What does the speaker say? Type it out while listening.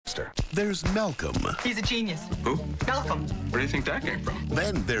there's Malcolm. He's a genius. Who? Malcolm. Where do you think that came from?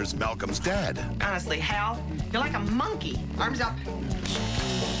 Then there's Malcolm's dad. Honestly, Hal, you're like a monkey. Arms up.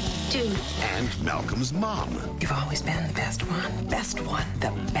 Dude. And Malcolm's mom. You've always been the best one. Best one.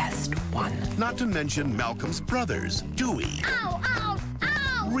 The best one. Not to mention Malcolm's brothers, Dewey. Ow, ow,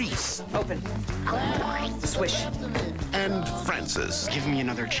 ow! Reese. Open. Swish. And Francis. Give me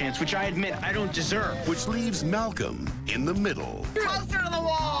another chance, which I admit I don't deserve. Which leaves Malcolm in the middle. Closer to the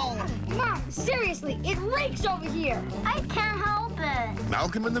wall. Mom, seriously, it reeks over here. I can't help it.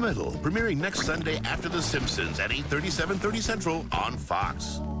 Malcolm in the Middle, premiering next Sunday after The Simpsons at 8:30, 7:30 Central on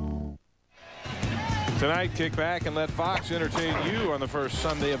Fox. Tonight, kick back and let Fox entertain you on the first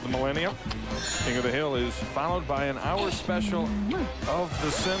Sunday of the millennium. King of the Hill is followed by an hour special of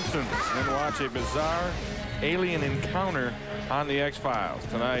The Simpsons. Then watch a bizarre alien encounter on the X-Files.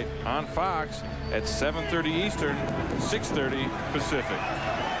 Tonight on Fox at 7:30 Eastern, 6:30 Pacific.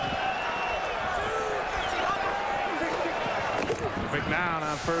 McNown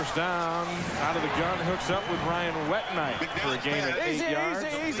on first down, out of the gun, hooks up with Ryan Wetnight for a gain of 8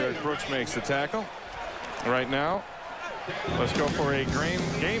 yards. Derek Brooks makes the tackle. Right now, let's go for a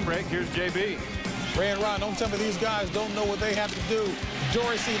game break. Here's JB. Ray and Ron, don't tell me these guys don't know what they have to do.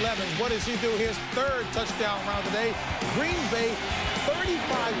 Dorsey Levens, what does he do? His third touchdown round today. Green Bay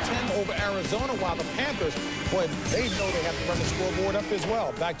 35-10 over Arizona, while the Panthers, boy, they know they have to run the scoreboard up as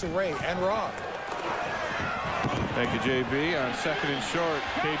well. Back to Ray and Ron. Thank you, JB. On second and short,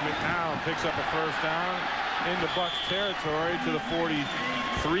 Cade McNown picks up a first down into Bucs territory to the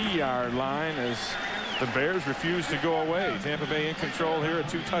 43-yard line as the Bears refuse to go away. Tampa Bay in control here, a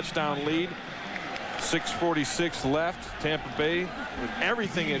 2-touchdown lead. 6:46 left. Tampa Bay with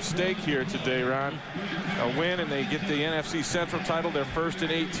everything at stake here today, Ron. A win and they get the NFC Central title, their first in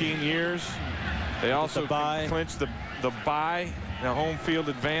 18 years. They also clinch the bye, the home field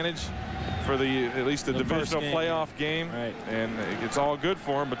advantage for at least the divisional playoff game. Right. And it's all good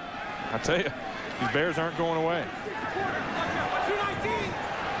for them, but I tell you, these Bears aren't going away.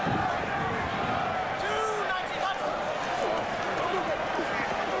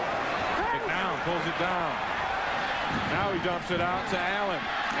 Pulls it down. Now he dumps it out to Allen.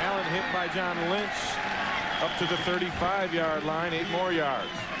 Allen hit by John Lynch up to the 35-yard line, 8 more yards.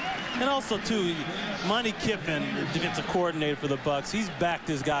 And also, too, Monty Kiffin, the defensive coordinator for the Bucs, he's backed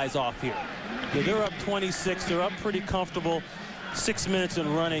his guys off here. Yeah, they're up 26. They're up pretty comfortable. 6 minutes and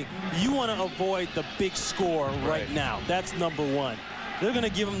running. You want to avoid the big score right now. That's number one. They're going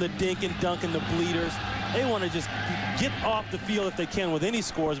to give them the dink and dunk and the bleeders. They want to just get off the field if they can with any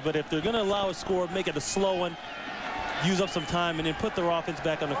scores, but if they're going to allow a score, make it a slow one, use up some time, and then put their offense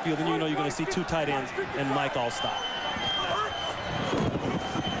back on the field, and you know you're going to see 2 tight ends and Mike Allstott.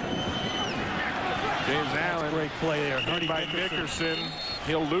 James Allen, great play there. Hit by Nickerson.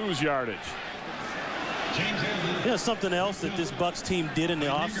 He'll lose yardage. You know, something else that this Bucs team did in the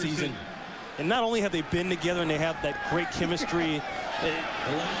offseason, and not only have they been together and they have that great chemistry,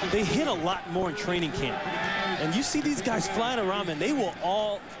 they hit a lot more in training camp. And you see these guys flying around, and they will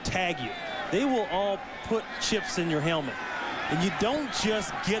all tag you. They will all put chips in your helmet. And you don't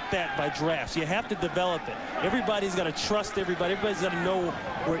just get that by drafts. You have to develop it. Everybody's got to trust everybody. Everybody's got to know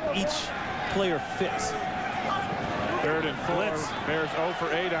where each player fits. 3rd and 4. Blitz. Bears 0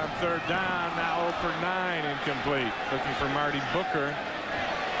 for 8 on 3rd down. Now 0 for 9 incomplete. Looking for Marty Booker.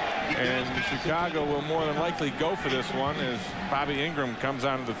 And Chicago will more than likely go for this one as Bobby Ingram comes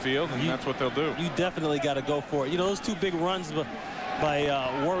onto the field, and that's what they'll do. You definitely got to go for it. You know, those 2 big runs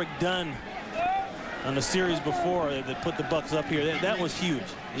by Warwick Dunn on the series before that put the Bucs up here, that was huge.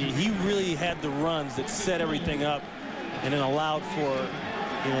 He really had the runs that set everything up and then allowed for,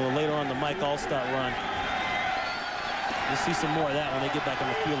 you know, later on the Mike Allstott run. You'll see some more of that when they get back on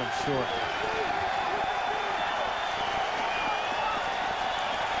the field, I'm sure.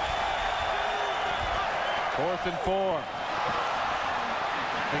 Fourth and 4.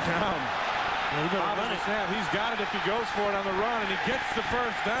 McNown. He's got it if he goes for it on the run, and he gets the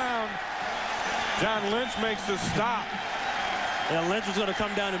first down. John Lynch makes the stop. Yeah, Lynch was going to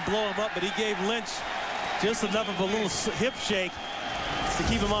come down and blow him up, but he gave Lynch just enough of a little hip shake to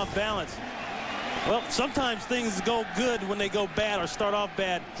keep him off balance. Well, sometimes things go good when they go bad or start off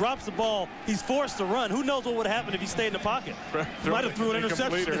bad. Drops the ball. He's forced to run. Who knows what would happen if he stayed in the pocket? Might have threw an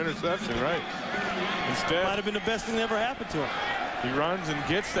interception. Interception, right. Instead, might have been the best thing that ever happened to him. He runs and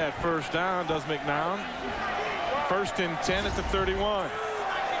gets that first down, does McNown. 1st and 10 at the 31.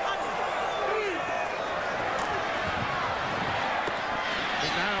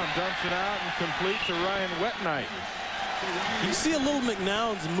 McNown dumps it out and complete to Ryan Wetnight. You see a little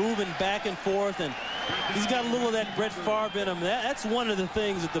McNown's moving back and forth, and He's got a little of that Brett Favre in him. That's one of the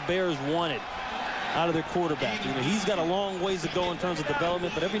things that the Bears wanted out of their quarterback. You know, he's got a long ways to go in terms of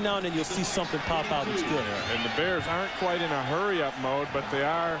development, but every now and then you'll see something pop out that's good. And the Bears aren't quite in a hurry-up mode, but they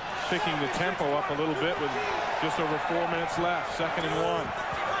are picking the tempo up a little bit with just over 4 minutes left. 2nd and 1.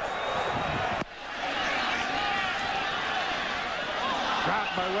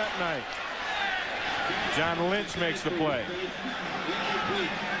 Dropped by Wet Knight. John Lynch makes the play.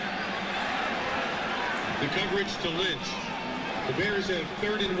 The coverage to Lynch. The Bears have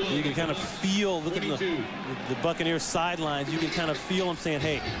 3rd and 1. You can kind of feel, look at the Buccaneers sidelines, you can kind of feel them saying,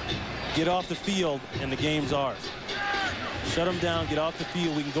 hey, get off the field and the game's ours. Shut them down, get off the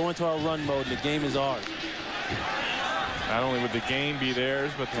field, we can go into our run mode and the game is ours. Not only would the game be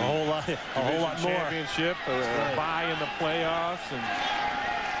theirs, but the a whole lot more. Championship, a bye in the playoffs, and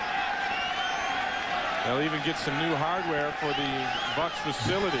they'll even get some new hardware for the Bucs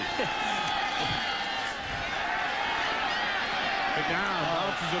facility. Down,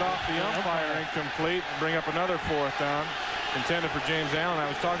 bounces it off the umpire, incomplete. Bring up another 4th down, intended for James Allen. I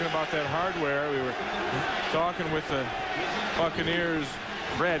was talking about that hardware. We were talking with the Buccaneers,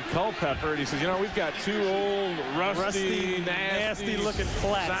 Brad Culpepper, and he says, you know, we've got 2 old, rusty, nasty looking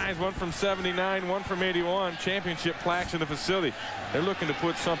plaques. Signs, one from 79, one from 81, championship plaques in the facility. They're looking to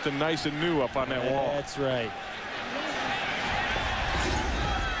put something nice and new up on that wall. That's right.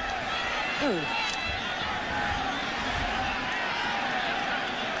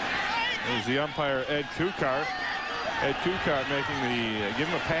 There's the umpire, Ed Kukart. Ed Kukart making the give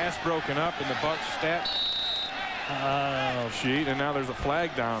him a pass broken up in the Bucs stat sheet, and now there's a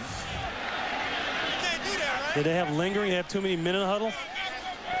flag down. Did they have lingering? They have too many men in the huddle?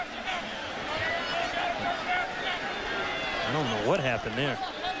 I don't know what happened there.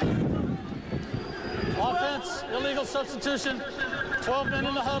 Offense, illegal substitution, 12 men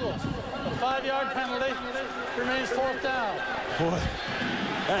in the huddle. A 5-yard penalty, remains 4th down. Boy,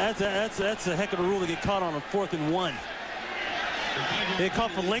 that's a heck of a rule to get caught on a 4th and 1. They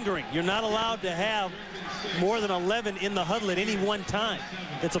caught for lingering. You're not allowed to have more than 11 in the huddle at any one time.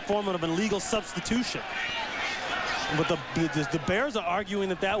 It's a form of an illegal substitution. But the Bears are arguing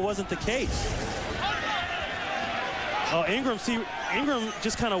that that wasn't the case. Oh, Ingram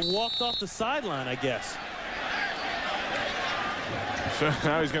just kind of walked off the sideline, I guess. So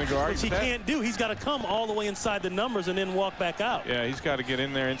now he's going to go argue. Which he can't do. He's got to come all the way inside the numbers and then walk back out. Yeah, he's got to get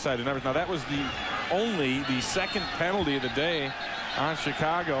in there inside the numbers. Now, that was the 2nd penalty of the day on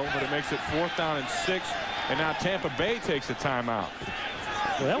Chicago, but it makes it 4th down and 6. And now Tampa Bay takes a timeout.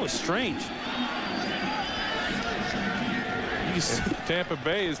 Well, that was strange. Tampa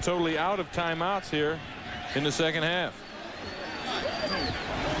Bay is totally out of timeouts here in the 2nd half.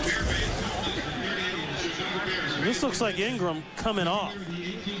 This looks like Ingram coming off.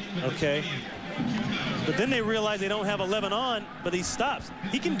 Okay. But then they realize they don't have 11 on, but he stops.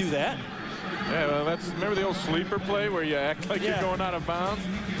 He can do that. Yeah, well, remember the old sleeper play where you act like you're going out of bounds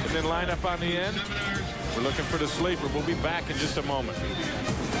and then line up on the end? We're looking for the sleeper. We'll be back in just a moment.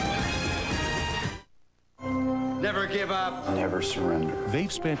 Never give up. Never surrender.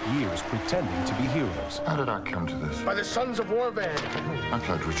 They've spent years pretending to be heroes. How did I come to this? By the Sons of Warvan. I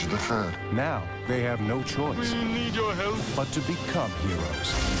played Richard III. Now they have no choice. We need your help. But to become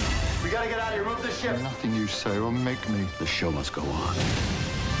heroes. We gotta get out of here. Move the ship. Nothing you say will make me. The show must go on.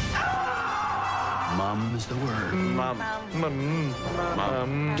 Mom is the word. Mom.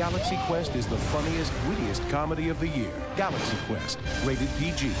 Mom. Galaxy Quest is the funniest, wittiest comedy of the year. Galaxy Quest, rated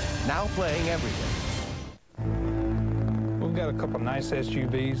PG. Now playing everywhere. We've got a couple nice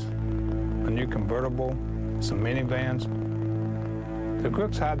SUVs, a new convertible, some minivans. The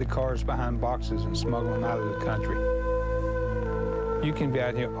crooks hide the cars behind boxes and smuggle them out of the country. You can be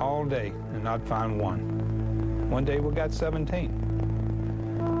out here all day and not find one. One day we got 17.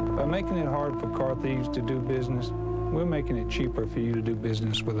 By making it hard for car thieves to do business, we're making it cheaper for you to do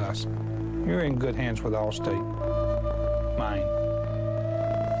business with us. You're in good hands with Allstate. Mine.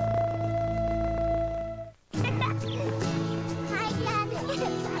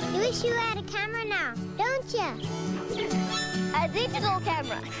 You had a camera now, don't you? A digital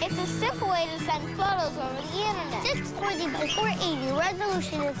camera. It's a simple way to send photos over the internet. 620 by 480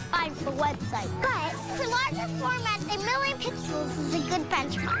 resolution is fine for websites. But for larger formats, a million pixels is a good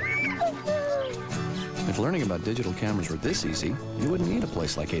benchmark. If learning about digital cameras were this easy, you wouldn't need a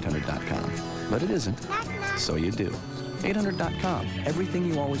place like 800.com. But it isn't. So you do. 800.com. Everything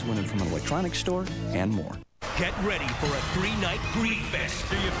you always wanted from an electronics store and more. Get ready for a 3-night Greed Fest.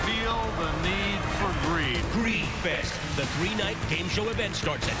 Do you feel the need for greed? Greed Fest. The 3-night game show event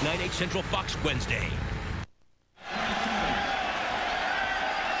starts at 9, 8 Central Fox Wednesday.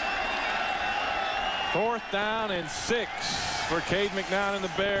 4th down and 6 for Cade McNown and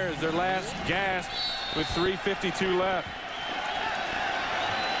the Bears. Their last gasp with 3:52 left.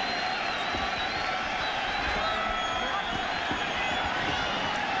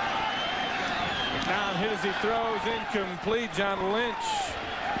 McNown hit as he throws, incomplete. John Lynch.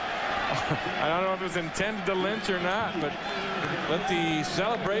 I don't know if it was intended to Lynch or not, but let the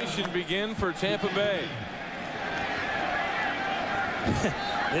celebration begin for Tampa Bay.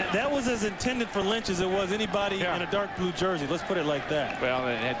 That was as intended for Lynch as it was anybody in a dark blue jersey. Let's put it like that. Well,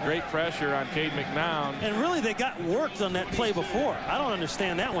 they had great pressure on Cade McNown. And really, they got worked on that play before. I don't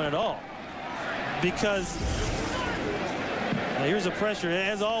understand that one at all. Because here's a pressure,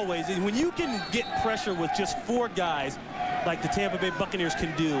 as always. When you can get pressure with just 4 guys, like the Tampa Bay Buccaneers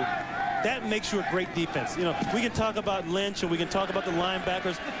can do, that makes you a great defense. You know, we can talk about Lynch and we can talk about the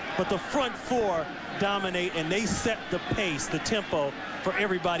linebackers, but the front 4 dominate, and they set the pace, the tempo for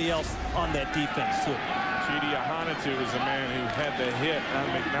everybody else on that defense too. Chidi Ahanotu is the man who had the hit on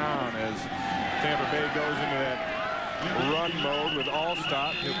McNown as Tampa Bay goes into that run mode with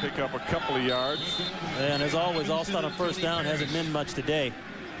Allstott. He'll pick up a couple of yards. And as always, Allstott on 1st down hasn't meant much today.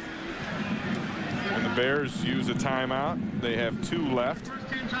 And the Bears use a timeout. They have 2 left.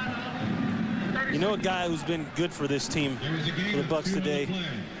 You know, a guy who's been good for this team, for the Bucs today,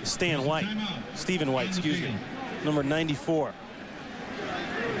 is Stephen White, excuse me, number 94.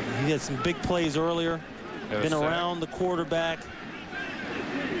 He had some big plays earlier, been around the quarterback.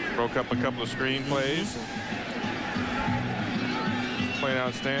 Broke up a couple of screen plays. Playing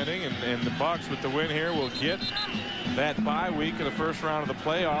outstanding, and the Bucs with the win here will get that bye week of the 1st round of the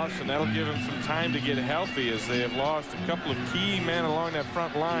playoffs, and that'll give them some time to get healthy as they have lost a couple of key men along that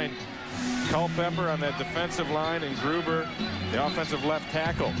front line. Culpepper on that defensive line and Gruber, the offensive left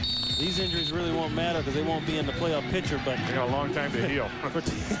tackle. These injuries really won't matter because they won't be in the playoff picture, but they got a long time to heal. For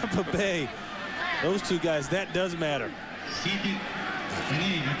Tampa Bay, those 2 guys, that does matter.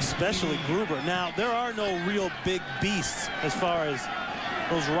 Especially Gruber. Now, there are no real big beasts as far as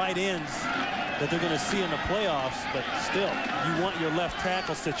those right ends that they're going to see in the playoffs, but still, you want your left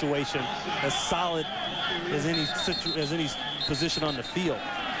tackle situation as solid as any position on the field.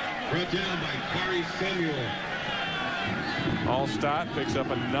 Brought down by Kari Samuel. Allstott picks up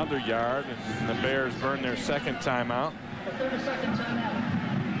another yard, and the Bears burn their 2nd timeout. There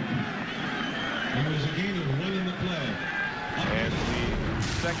was a gain of 1 in the play. And the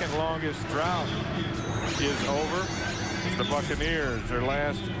 2nd longest drought is over. It's the Buccaneers. Their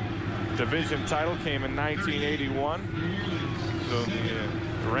last division title came in 1981. So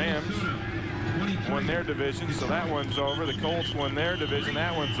the Rams won their division, so that one's over. The Colts won their division,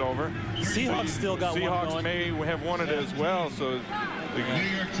 that one's over. Seahawks still got one going. Seahawks may have won it as well, so the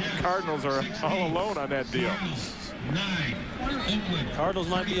Cardinals are all alone on that deal. Cardinals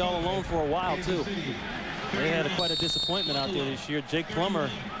might be all alone for a while too. They had quite a disappointment out there this year. Jake Plummer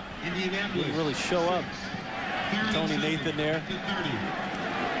didn't really show up. Tony Nathan there,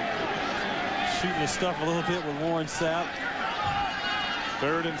 shooting his stuff a little bit with Warren Sapp.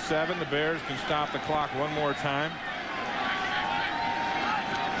 3rd and 7. The Bears can stop the clock one more time.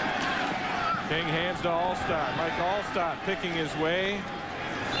 King hands to Allstott. Mike Allstott picking his way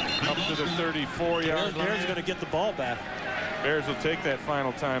up to the 34-yard line. Bears are going to get the ball back. Bears will take that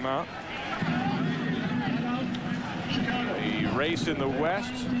final timeout. A race in the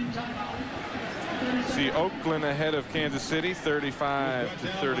West. See Oakland ahead of Kansas City,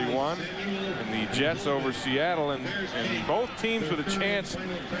 35-31, and the Jets over Seattle, and both teams with a chance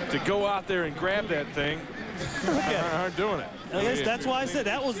to go out there and grab that thing aren't doing it. I guess that's why I said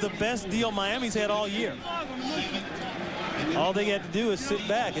that was the best deal Miami's had all year. All they had to do is sit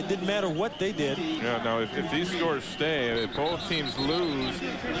back. It didn't matter what they did. Yeah, no, if these scores stay, if both teams lose,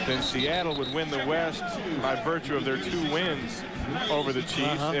 then Seattle would win the West by virtue of their 2 wins over the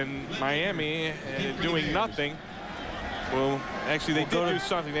Chiefs. And Miami, doing nothing, well, actually, they did do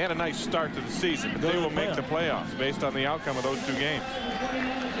something. They had a nice start to the season, but they will make the playoffs based on the outcome of those 2 games.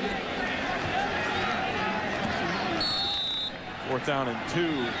 4th down and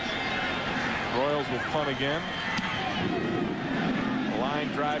 2. Royals will punt again. Line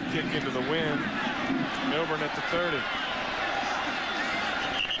drive kick into the wind. Milburn at the 30.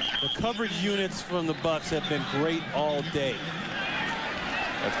 The coverage units from the Bucs have been great all day.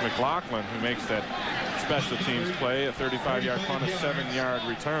 That's McLaughlin who makes that special teams play. A 35-yard punt, a 7-yard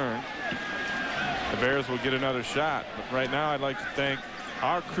return. The Bears will get another shot. But right now, I'd like to thank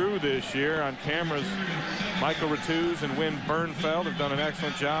our crew this year on cameras. Michael Ratuz and Win Bernfeld have done an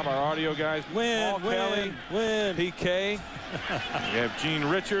excellent job. Our audio guys, Paul Kelly, PK. We have Gene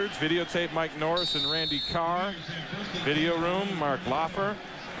Richards, videotape Mike Norris and Randy Carr. Video room, Mark Loffer.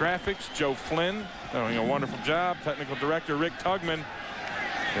 graphics, Joe Flynn, doing a wonderful job. Technical director, Rick Tugman.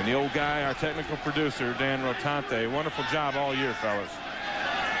 And the old guy, our technical producer, Dan Rotante. Wonderful job all year, fellas.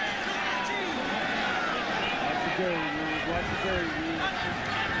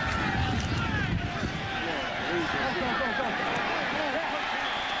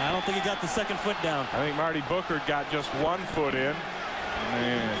 I don't think he got the second foot down. I think Marty Booker got just 1 foot in.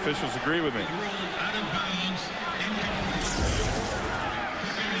 And officials agree with me.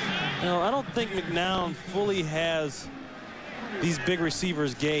 No, I don't think McNown fully has these big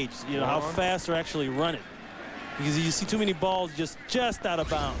receivers gauged, you know, how fast they're actually running. Because you see too many balls just out of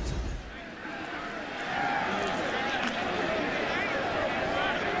bounds.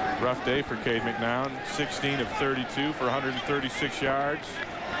 Rough day for Cade McNown. 16 of 32 for 136 yards.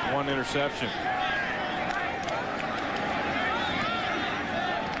 1 interception.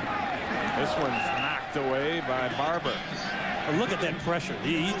 This one's knocked away by Barber. Oh, look at that pressure.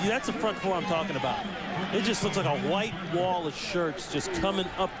 That's the front four I'm talking about. It just looks like a white wall of shirts just coming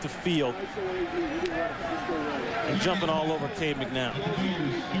up the field and jumping all over Cade McNown.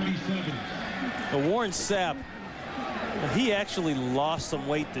 Warren Sapp, he actually lost some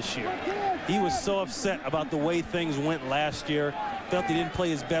weight this year. He was so upset about the way things went last year, felt he didn't play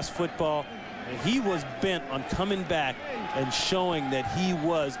his best football, and he was bent on coming back and showing that he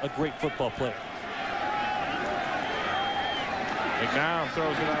was a great football player. McNown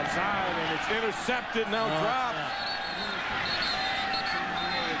throws it outside, and it's intercepted, now dropped.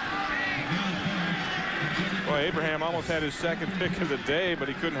 Boy, Abraham almost had his second pick of the day, but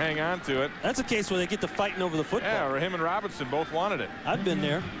he couldn't hang on to it. That's a case where they get to fighting over the football. Yeah, or him and Robinson both wanted it. I've been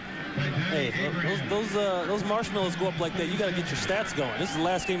there. Hey, those marshmallows go up like that. You got to get your stats going. This is the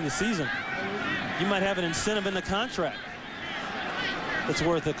last game of the season. You might have an incentive in the contract that's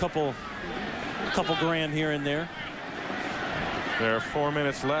worth a couple grand here and there. There are 4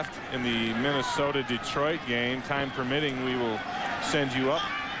 minutes left in the Minnesota-Detroit game. Time permitting, we will send you up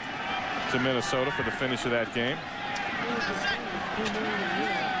to Minnesota for the finish of that game.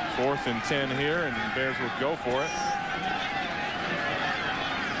 4th and 10 here, and Bears will go for it.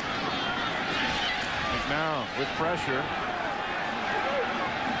 McNown with pressure.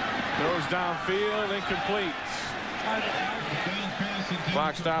 Throws downfield, incomplete.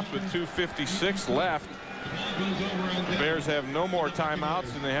 Clock stops with 2:56 left. The Bears have no more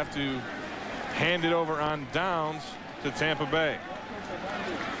timeouts, and they have to hand it over on downs to Tampa Bay.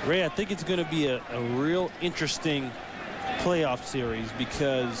 Ray, I think it's going to be a real interesting playoff series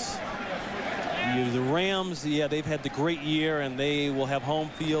because the Rams, yeah, they've had the great year, and they will have home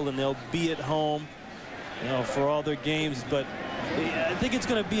field, and they'll be at home, you know, for all their games. But I think it's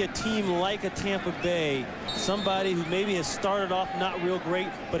going to be a team like a Tampa Bay, somebody who maybe has started off not real great,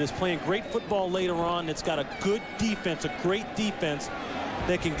 but is playing great football later on. It's got a good defense, a great defense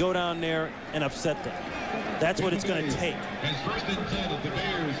that can go down there and upset them. That's what it's going to take.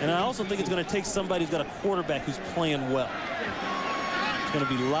 And I also think it's going to take somebody who's got a quarterback who's playing well. It's going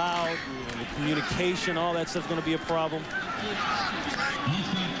to be loud, the communication, all that stuff's going to be a problem.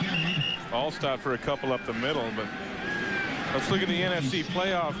 All stopped for a couple up the middle, but let's look at the NFC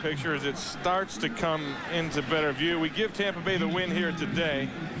playoff picture as it starts to come into better view. We give Tampa Bay the win here today,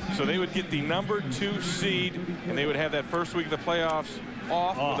 so they would get the #2 seed, and they would have that first week of the playoffs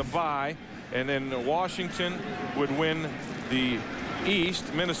off with a bye. And then Washington would win the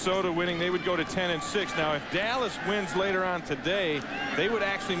East. Minnesota winning, they would go to 10-6. Now, if Dallas wins later on today, they would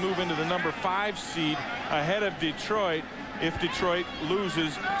actually move into the #5 seed ahead of Detroit if Detroit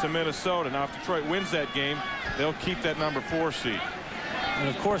loses to Minnesota. Now, if Detroit wins that game, they'll keep that #4 seed. And,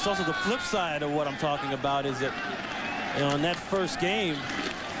 of course, also the flip side of what I'm talking about is that, you know, in that first game,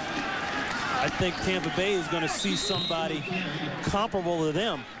 I think Tampa Bay is going to see somebody comparable to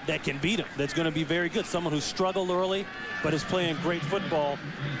them that can beat them, that's going to be very good, someone who struggled early but is playing great football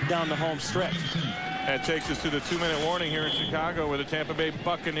down the home stretch. That takes us to the 2-minute warning here in Chicago, where the Tampa Bay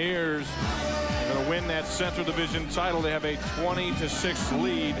Buccaneers are going to win that Central Division title. They have a 20-6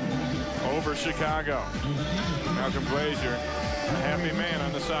 lead over Chicago. Malcolm Glazier, a happy man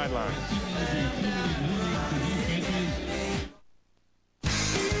on the sideline.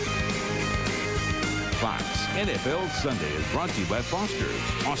 Fox NFL Sunday is brought to you by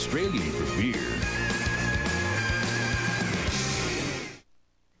Foster's, Australian for beer.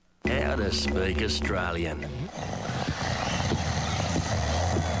 How to speak Australian.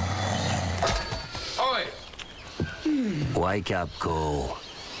 Oi! Wake up call.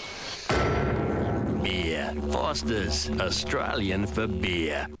 Beer. Foster's, Australian for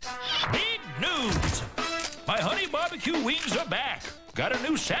beer. Big news! My honey barbecue wings are back. Got a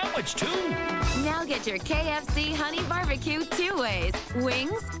new sandwich, too. Now get your KFC Honey Barbecue 2 ways.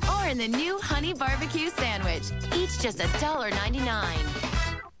 Wings or in the new Honey Barbecue Sandwich. Each just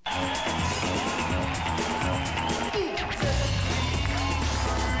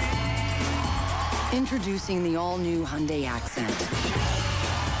 $1.99. Introducing the all-new Hyundai Accent.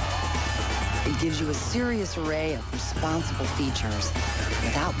 It gives you a serious array of responsible features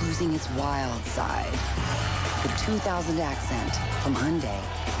without losing its wild side. The 2000 Accent from Hyundai,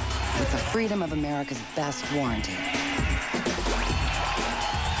 with the freedom of America's best warranty.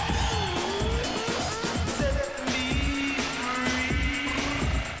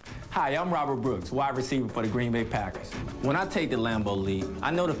 Hi, I'm Robert Brooks, wide receiver for the Green Bay Packers. When I take the Lambeau League, I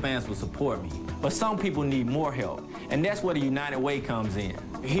know the fans will support me, but some people need more help, and that's where the United Way comes in.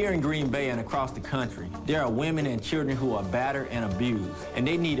 Here in Green Bay and across the country, there are women and children who are battered and abused, and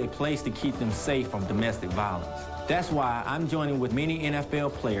they need a place to keep them safe from domestic violence. That's why I'm joining with many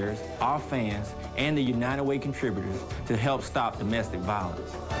NFL players, our fans, and the United Way contributors to help stop domestic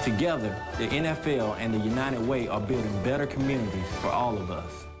violence. Together, the NFL and the United Way are building better communities for all of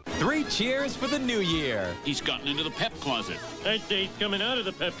us. 3 cheers for the new year. He's gotten into the pep closet. I say he's coming out of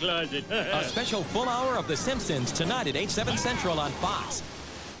the pep closet. A special full hour of The Simpsons tonight at 8/7 Central on Fox.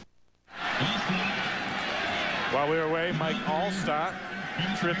 While we're away, Mike Allstott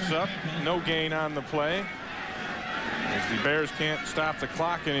trips up. No gain on the play, as the Bears can't stop the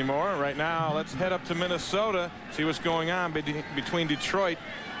clock anymore. Right now, let's head up to Minnesota, see what's going on between Detroit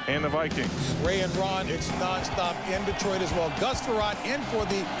and the Vikings. Ray and Ron, it's nonstop in Detroit as well. Gus Frerotte in for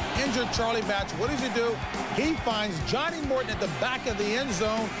the injured Charlie Batch. What does he do? He finds Johnny Morton at the back of the end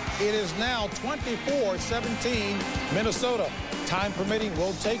zone. It is now 24-17 Minnesota. Time permitting,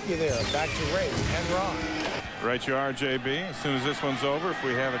 we'll take you there. Back to Ray and Ron. Right you are, JB. As soon as this one's over, if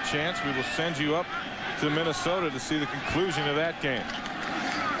we have a chance, we will send you up to Minnesota to see the conclusion of that game.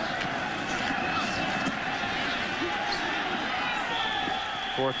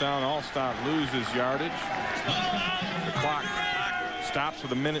 Fourth down, Allstott loses yardage. The clock stops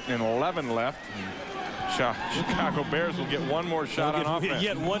with 1:11 left. Chicago Bears will get one more shot on offense.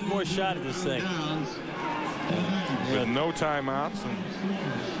 Yet one more shot at this thing. With no timeouts and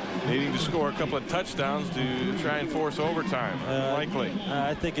needing to score a couple of touchdowns to try and force overtime. Unlikely.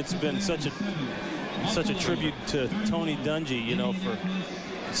 I think it's been such a tribute to Tony Dungy, you know, for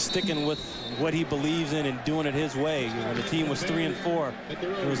sticking with what he believes in and doing it his way. When the team was 3-4,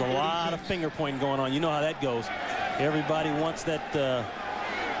 there was a lot of finger pointing going on. You know how that goes. Everybody wants that,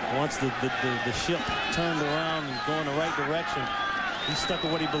 wants the ship turned around and going the right direction. He's stuck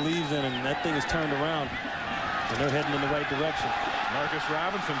with what he believes in, and that thing is turned around, and they're heading in the right direction. Marcus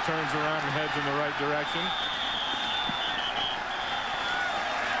Robinson turns around and heads in the right direction.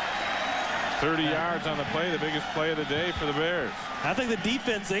 30 yards on the play, the biggest play of the day for the Bears. I think the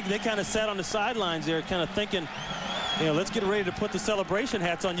defense, they kind of sat on the sidelines there, kind of thinking, you know, let's get ready to put the celebration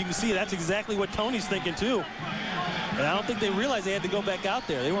hats on. You can see that's exactly what Tony's thinking, too. And I don't think they realized they had to go back out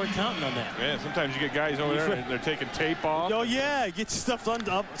there. They weren't counting on that. Yeah, sometimes you get guys over there and they're taking tape off. Oh, yeah, get your stuff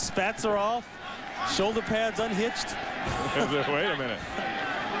up, spats are off, shoulder pads unhitched. Wait a minute.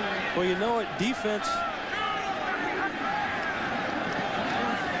 Well, you know what, defense.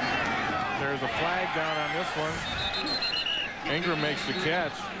 There's a flag down on this one. Ingram makes the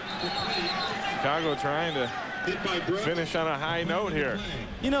catch. Chicago trying to finish on a high note here.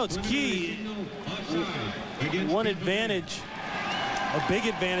 You know, it's key. One advantage, a big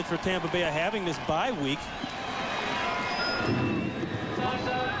advantage for Tampa Bay of having this bye week.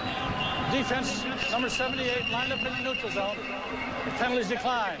 Defense, number 78, lined up in the neutral zone. The penalties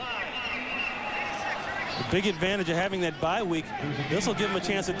decline. The big advantage of having that bye week, this will give him a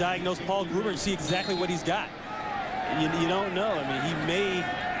chance to diagnose Paul Gruber and see exactly what he's got. You don't know. I mean,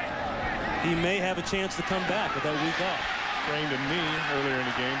 he may have a chance to come back with that week off. Sprained a knee earlier in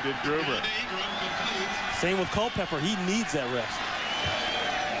the game, did Gruber. Same with Culpepper. He needs that rest.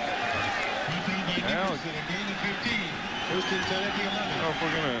 Well, I don't know if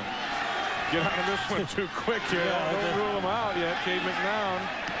we're going to get out of this one too quick here. Don't rule him out yet. Cade McNown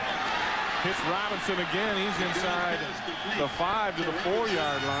hits Robinson again. He's inside the 5 to the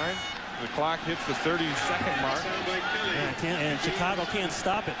 4-yard line. The clock hits the 30-second mark. And Chicago can't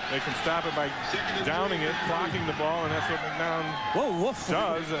stop it. They can stop it by downing it, clocking the ball, and that's what McNown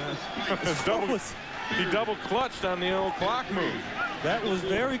does. He double clutched on the old clock move. That was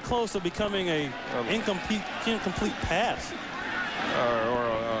very close to becoming a incomplete pass. Or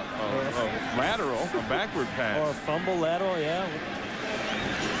a lateral, a backward pass. Or a fumble lateral, yeah.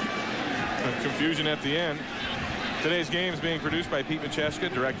 Confusion at the end. Today's game is being produced by Pete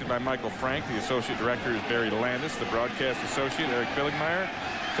Macheska, directed by Michael Frank. The associate director is Barry Landis. The broadcast associate, Eric Billigmeyer.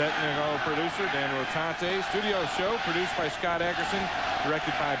 Technical producer, Dan Rotante. Studio show produced by Scott Ackerson,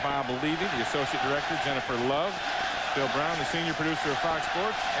 directed by Bob Levy. The associate director, Jennifer Love. Bill Brown, the senior producer of Fox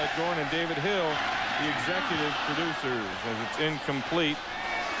Sports. Ed Gorin and David Hill, the executive producers. As it's incomplete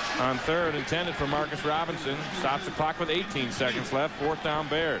on third, intended for Marcus Robinson. Stops the clock with 18 seconds left. 4th down,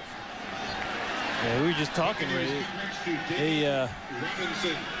 Bears. Yeah, we were just talking, Ray.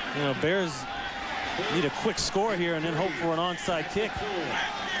 Bears need a quick score here and then hope for an onside kick.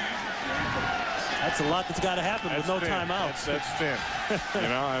 That's a lot that's got to happen with no timeouts. That's thin. You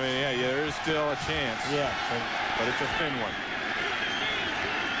know, I mean, yeah, there is still a chance. Yeah. But it's a thin one.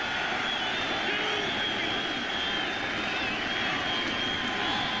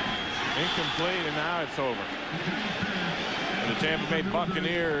 Incomplete, and now it's over. And the Tampa Bay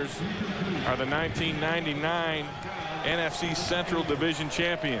Buccaneers are the 1999 NFC Central Division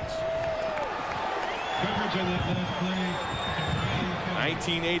champions.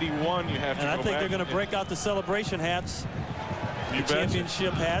 1981, you have to go back. I think they're going to break out the celebration hats. The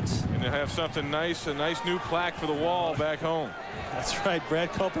championship hats. And they'll have something nice, a nice new plaque for the wall back home. That's right.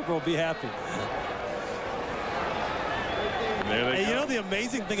 Brad Culpepper will be happy. There they go. You know, the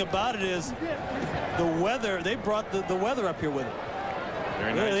amazing thing about it is the weather. They brought the weather up here with it.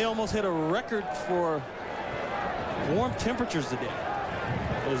 Very nice. They almost hit a record for warm temperatures today.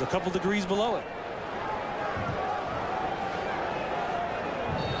 There's a couple degrees below it.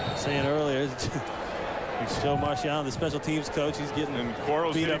 Saying earlier, Joe Marchand, the special teams coach, he's getting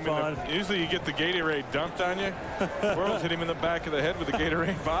beat up on. Usually you get the Gatorade dumped on you. Quarles hit him in the back of the head with the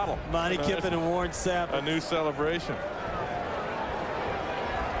Gatorade bottle. Monty Kiffin and Warren Sapp. A new celebration.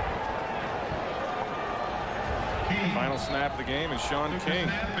 Final snap of the game, and Sean King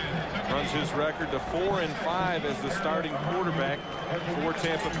runs his record to 4-5 as the starting quarterback for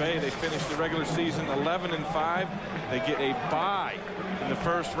Tampa Bay. They finished the regular season 11-5. They get a bye in the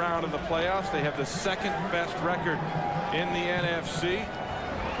first round of the playoffs. They have the 2nd best record in the NFC.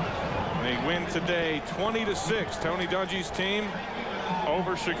 And they win today 20-6. Tony Dungy's team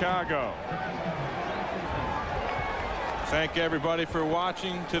over Chicago. Thank everybody for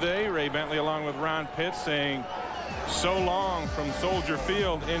watching today. Ray Bentley along with Ron Pitts saying so long from Soldier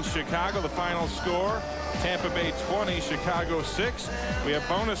Field in Chicago. The final score, Tampa Bay 20, Chicago 6. We have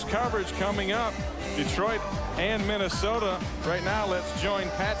bonus coverage coming up. Detroit and Minnesota. Right now, let's join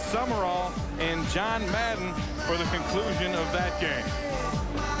Pat Summerall and John Madden for the conclusion of that game.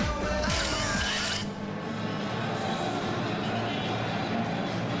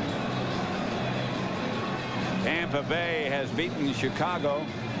 Tampa Bay has beaten Chicago,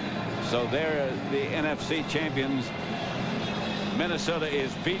 so they're the NFC champions. Minnesota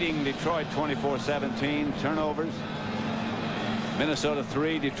is beating Detroit 24-17. Turnovers. Minnesota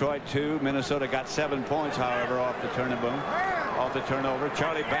 3, Detroit 2. Minnesota got 7 points, however, off the turnover.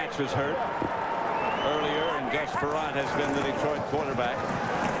 Charlie Batch was hurt earlier, and Gus Frerotte has been the Detroit quarterback.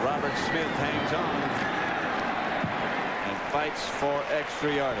 Robert Smith hangs on and fights for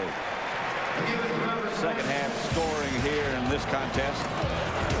extra yardage. Second half scoring here in this contest.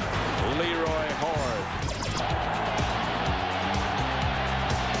 Leroy Horde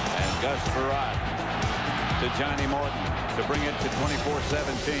and Gus Frerotte to Johnny Morton to bring it to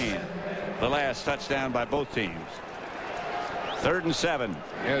 24-17. The last touchdown by both teams. 3rd and 7.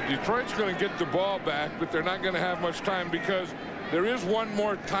 Yeah, Detroit's going to get the ball back, but they're not going to have much time because there is one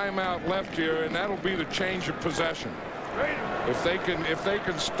more timeout left here, and that'll be the change of possession. If they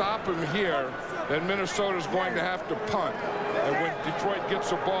can stop him here, then Minnesota's going to have to punt. And when Detroit gets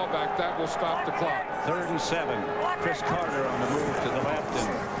the ball back, that will stop the clock. 3rd and 7. Chris Carter on the move to the left,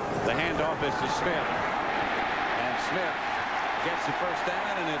 and the handoff is to Smith. And Smith gets the first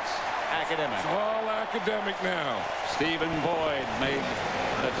down, and it's academic. It's all academic now. Stephen Boyd made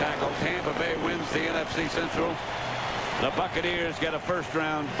the tackle. Tampa Bay wins the NFC Central. The Buccaneers get a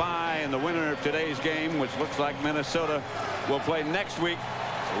first-round bye, and the winner of today's game, which looks like Minnesota, will play next week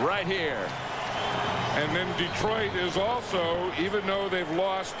right here. And then Detroit is also, even though they've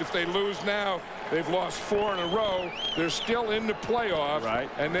lost, if they lose now, they've lost 4 in a row. They're still in the playoffs, right?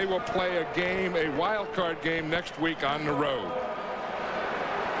 And they will play a game, a wild card game next week on the road.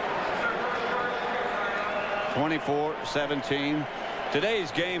 24-17.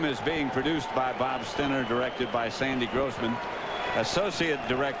 Today's game is being produced by Bob Stenner, directed by Sandy Grossman. Associate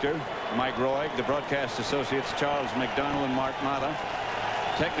Director Mike Roig. The broadcast associates Charles McDonald and Mark Mata.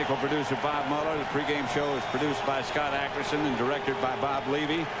 Technical producer Bob Muller. The pregame show is produced by Scott Ackerson and directed by Bob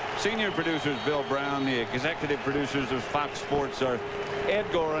Levy. Senior producers Bill Brown. The executive producers of Fox Sports are Ed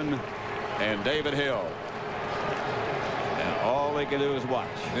Gorin and David Hill. they can do is watch.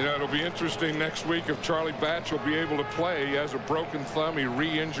 You know, it'll be interesting next week if Charlie Batch will be able to play. He has a broken thumb. He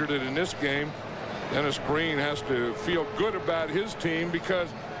re-injured it in this game. Dennis Green has to feel good about his team, because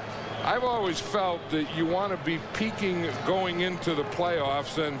I've always felt that you want to be peaking going into the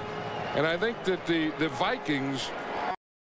playoffs, and I think that the Vikings